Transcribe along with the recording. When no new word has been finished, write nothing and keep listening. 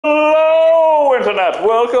Internet!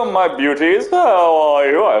 Welcome, my beauties. How are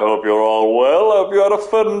you? I hope you're all well. I hope you had a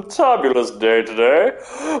fantabulous day today.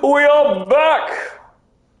 We are back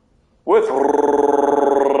with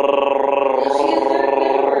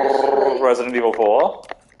Resident Evil 4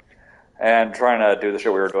 and trying to do the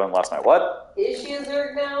shit we were doing last night. What? Is she a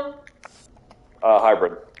Zerg now?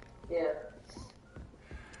 Hybrid. Yeah.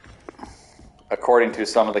 According to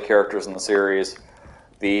some of the characters in the series,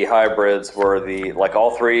 the hybrids were like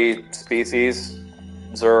all three species,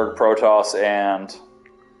 Zerg, Protoss, and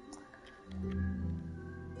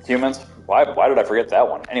humans. Why did I forget that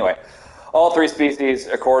one? Anyway, all three species,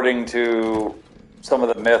 according to some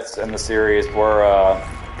of the myths in the series, were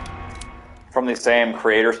from the same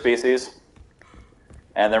creator species,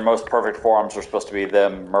 and their most perfect forms are supposed to be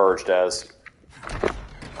them merged as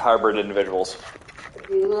hybrid individuals.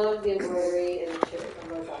 You love the embroidery and the shirt. Oh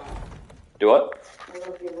my god. Do what? I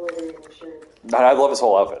love the embroidery and the shirt. I love his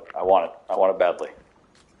whole outfit. I want it. I want it badly.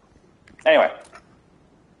 Anyway,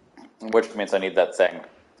 which means I need that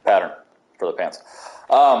pattern for the pants.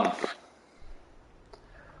 But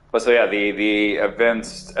so yeah, the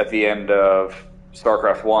events at the end of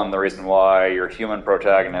StarCraft 1, the reason why your human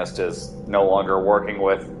protagonist is no longer working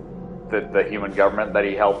with the human government that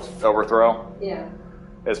he helped overthrow. Yeah.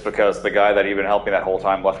 Is because the guy that he'd been helping that whole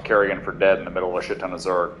time left Kerrigan for dead in the middle of a shit ton of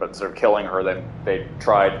Zerg. But instead of killing her, they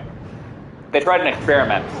tried an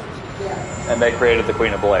experiment. Yeah. And they created the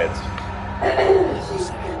Queen of Blades. She's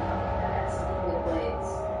the Queen of Blades.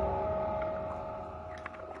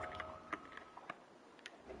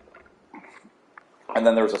 And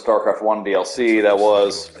then there was a StarCraft 1 DLC that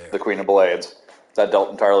was the Queen of Blades. That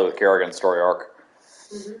dealt entirely with Kerrigan's story arc.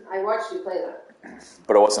 Mm-hmm. I watched you play that.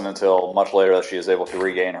 But it wasn't until much later that she was able to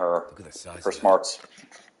regain her smarts.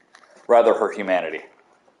 Rather, her humanity.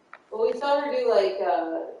 Well, we saw her do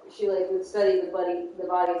she would study the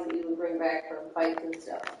bodies that you would bring back from fights and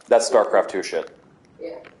stuff. That's StarCraft 2 shit.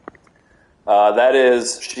 Yeah. That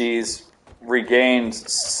is, she's regained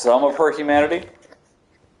some of her humanity.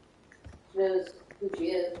 She knows who she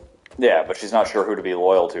is. Yeah, but she's not sure who to be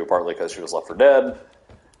loyal to, partly because she was left for dead,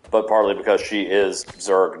 but partly because she is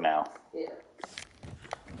Zerg now. Yeah.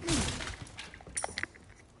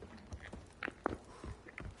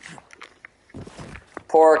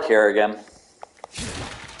 Poor Kerrigan.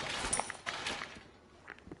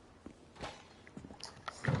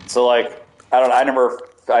 So I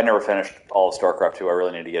never finished all of StarCraft 2. I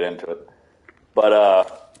really need to get into it.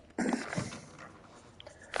 But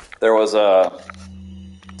there was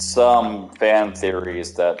some fan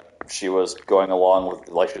theories that she was going along with,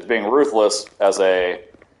 she was being ruthless as a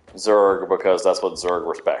Zerg because that's what Zerg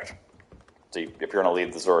respect. So if you're going to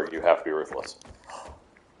lead the Zerg, you have to be ruthless.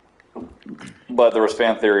 But there was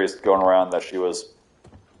fan theories going around that she was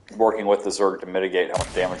working with the Zerg to mitigate how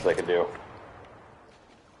much damage they could do.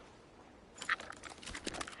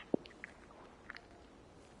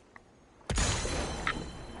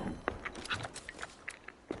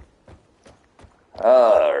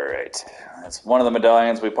 Alright. That's one of the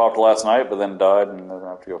medallions we popped last night, but then died, and then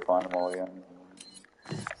I have to go find them all again.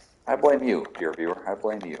 I blame you, dear viewer. I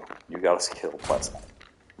blame you. You got us killed last night.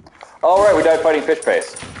 Alright, we died fighting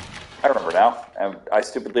Fishface. I remember now. And I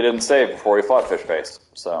stupidly didn't save before we fought Fishface.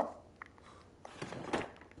 So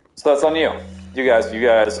that's on you. You guys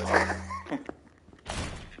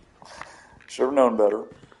should have known better.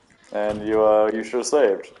 And you should have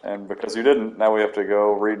saved. And because you didn't, now we have to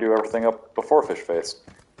go redo everything up before Fishface.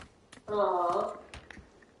 Aww.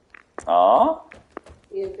 Aww?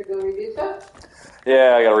 You have to go redo stuff?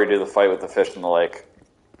 Yeah, I gotta redo the fight with the fish in the lake.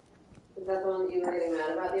 Is that the one that you were getting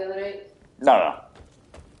mad about the other night? No.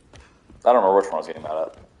 I don't remember which one I was getting mad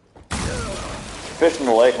at. Fish in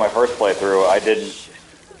the lake, my first playthrough, I didn't...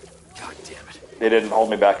 God damn it. It didn't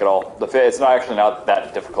hold me back at all. It's not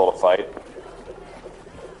that difficult a fight.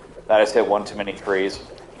 I just hit one too many trees,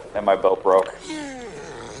 and my boat broke. What's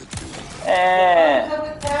up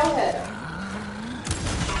with Cowhead?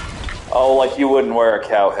 Oh, like you wouldn't wear a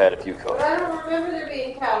cow head if you could. But I don't remember there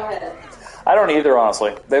being Cowhead. I don't either,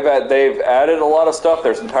 honestly. They've added a lot of stuff.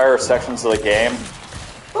 There's entire sections of the game.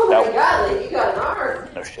 Oh my god, like you got an arm.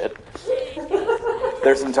 No shit.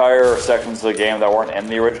 There's entire sections of the game that weren't in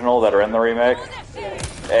the original that are in the remake.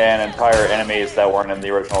 And entire enemies that weren't in the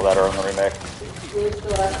original that are in the remake. Do they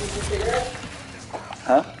still ask you for cigarettes?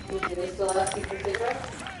 Huh? Do they still ask you for cigarettes?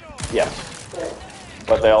 Yes. Good.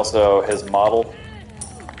 But they also, his model,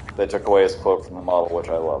 they took away his quote from the model, which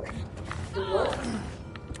I loved. What?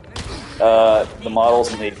 The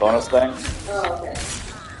models in the bonus thing, Oh, okay.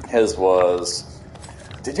 his was,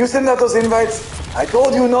 "Did you send out those invites? I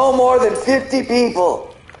told you no more than 50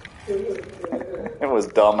 people." It was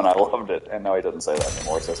dumb and I loved it. And now he doesn't say that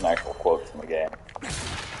anymore. It says an actual quote from the game.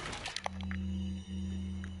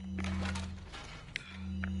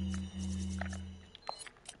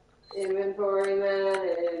 Inventory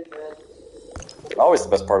management. Always the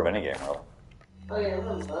best part of any game, really. Oh yeah,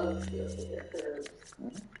 I'm bugs skills to get curves.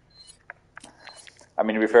 I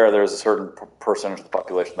mean, to be fair, there's a certain percentage of the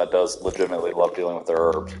population that does legitimately love dealing with their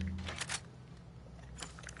herbs.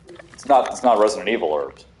 It's not Resident Evil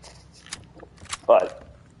herbs. But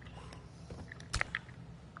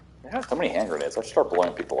they have so many hand grenades, I should start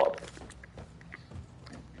blowing people up.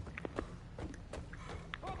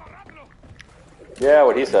 Yeah,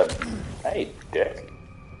 what he said. Hey, dick.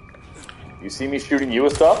 You see me shooting you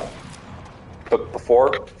with stuff? But before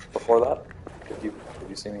that? Did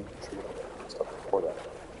you see me shooting stuff before that?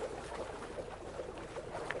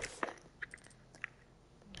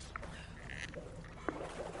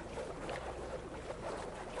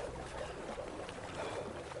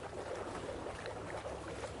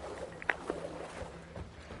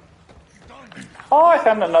 Oh, I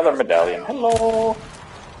found another medallion. Hello.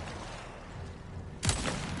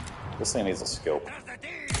 This thing needs a scope.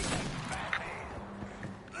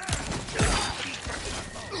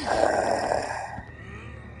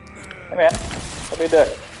 Hey man, what do you do?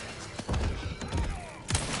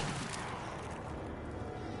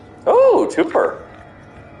 Oh, Tooper.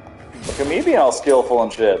 Look at me being all skillful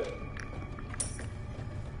and shit.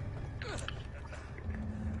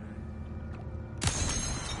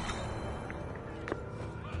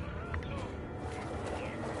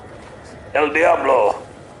 El Diablo.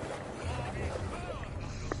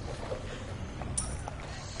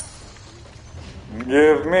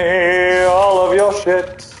 Give me all of your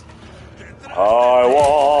shit. I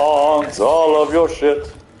want all of your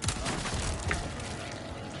shit.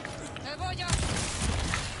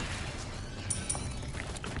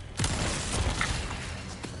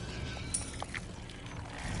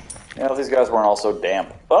 You know, if these guys weren't all so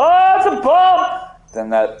damp. Oh, it's a bomb! Then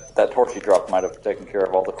that torch you dropped might have taken care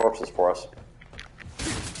of all the corpses for us.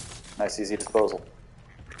 Nice, easy disposal.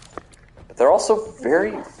 But they're also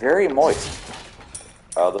very, very moist.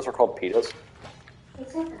 Those are called pitas.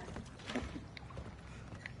 What's that?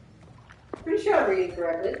 Pretty sure I'm reading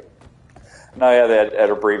correctly. No, yeah, it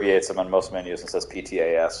abbreviates them in most menus and says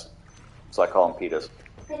PTAS. So I call them pitas.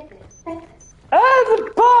 Ah,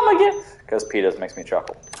 the bomb again! Because pitas makes me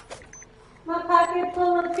chuckle. My pocket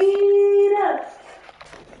full of pitas.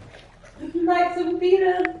 Would you like some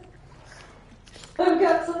pitas? I've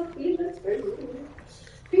got some pitas for you.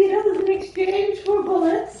 Pitas in exchange for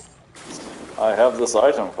bullets. I have this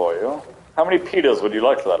item for you. How many pitas would you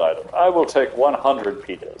like for that item? I will take 100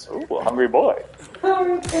 pitas. Ooh, a hungry boy. How are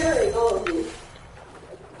you carrying all of these?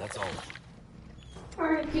 That's all. How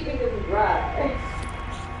are you keeping them dry?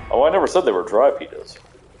 Oh, I never said they were dry pitas.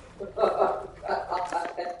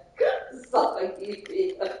 Soggy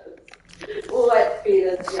pitas. Wet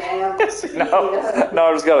pitas, jam. No,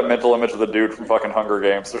 I just got a mental image of the dude from fucking Hunger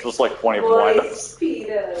Games. There's just like 20 of them lined up. Moist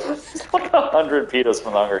pitas. It's like 100 pitas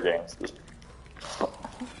from the Hunger Games.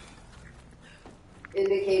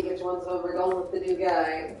 Indicate which one's over. Going with the new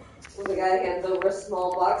guy. When the guy hands over a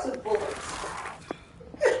small box of bullets.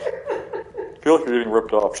 I feel like you're getting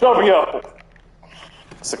ripped off. Shut me up!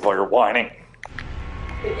 Sick while you're whining.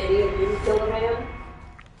 Did any of you kill a man?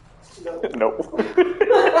 No. No.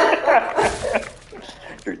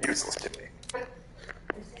 You're useless to me.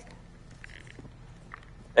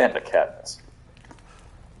 And a Katniss.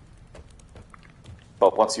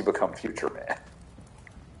 But once you become Future Man.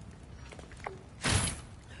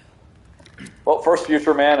 Well, first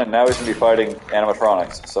Future Man, and now he's going to be fighting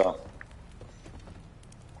animatronics, so...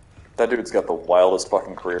 That dude's got the wildest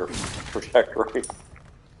fucking career trajectory.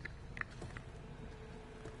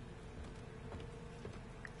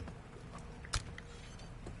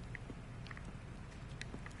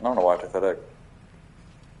 I don't know why I took that egg.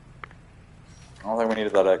 I don't think we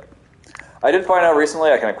needed that egg. I did find out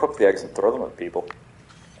recently I can equip the eggs and throw them at people.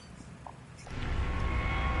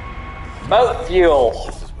 Mouth fuel!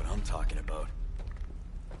 This is what I'm talking about.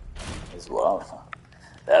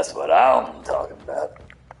 That's what I'm talking about.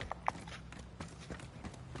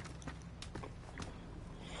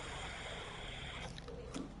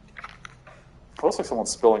 It looks like someone's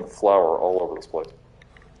spilling flour all over this place.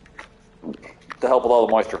 To help with all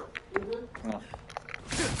the moisture. Mm-hmm. Yeah.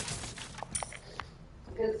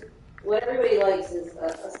 Because what everybody likes is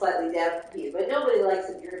a slightly damp pita, but nobody likes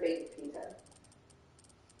a dripping pita.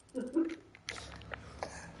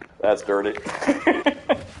 That's dirty.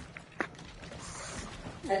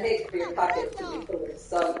 I hate for your pocket to be full of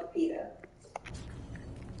soggy pita.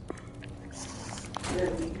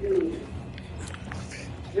 Dirty gooey.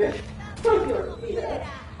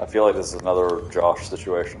 I feel like this is another Josh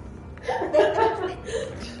situation.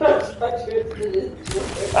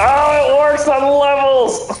 Oh, it works on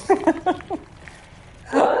levels!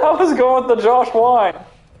 I was going with the Josh wine.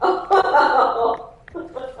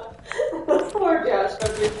 Poor Josh.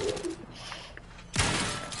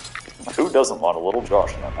 Who doesn't want a little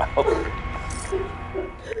Josh in their mouth?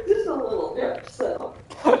 Just a little Josh, so.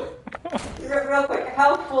 Real quick,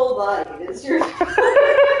 how full bodied is your... I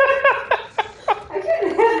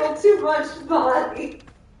can't handle too much body.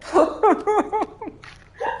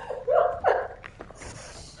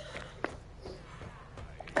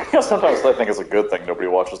 Sometimes I think it's a good thing nobody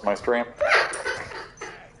watches my stream.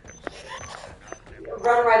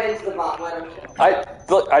 Run right into the bomb, why don't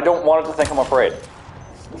you? I don't want it to think I'm afraid.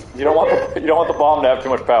 You don't want the bomb to have too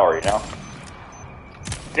much power, you know?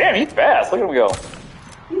 Damn, he's fast. Look at him go.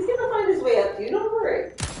 He's gonna find his way up to you, don't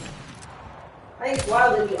worry. I think it's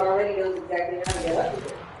wild that he already knows exactly how to get up to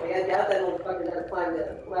it. Like, I doubt that motherfucker's gonna climb the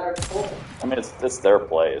ladder before. I mean, it's their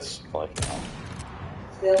place. Like,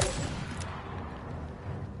 Still.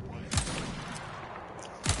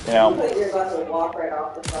 you know. Like you're about to walk right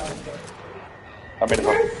off the fucking thing. I mean, you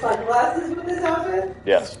wearing sunglasses with this outfit?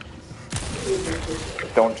 Yes.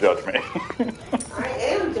 Don't judge me. I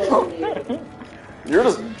am judging you. You're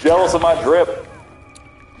just jealous of my drip.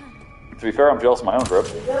 To be fair, I'm jealous of my own drip.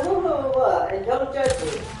 And don't judge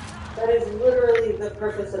me. That is literally the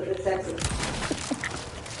purpose of the sexy.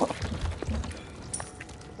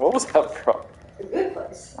 What was that from? A good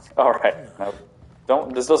place. All right. Now,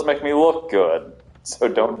 this doesn't make me look good, so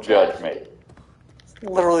don't judge me. It's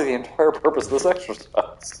literally the entire purpose of this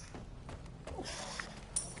exercise.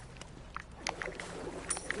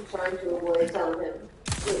 I'm trying to avoid telling him.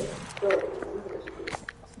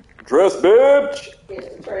 Dress, bitch! Yeah,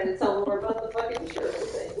 I'm trying to tell him more about the fucking shirt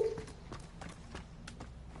thing.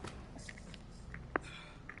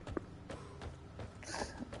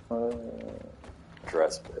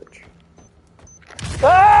 Dress, bitch.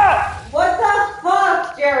 Ah! What the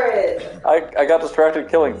fuck, Jared? I got distracted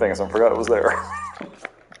killing things and forgot it was there.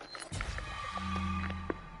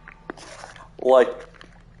 Like,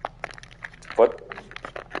 what?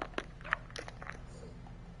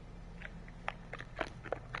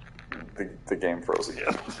 The game froze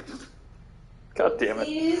again. God damn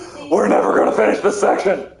it. We're never gonna finish this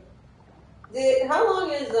section! How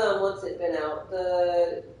long is, what's it been out?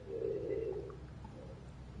 The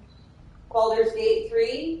Baldur's Gate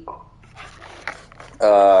 3?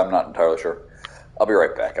 I'm not entirely sure. I'll be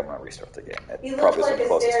right back. I'm gonna restart the game. He looks like a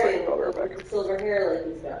Astarion with silver hair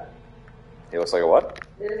like he's got. He looks like a what?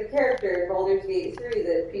 There's a character in Baldur's Gate 3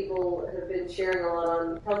 that people have been sharing a lot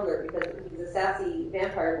on Tumblr because he's a sassy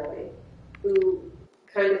vampire boy who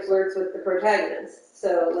kind of flirts with the protagonist.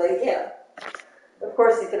 So, like, yeah. Of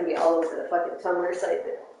course he's going to be all over the fucking Tumblr site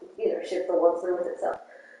that, you know, shit for once and with itself.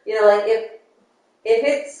 You know, like, if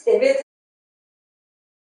it's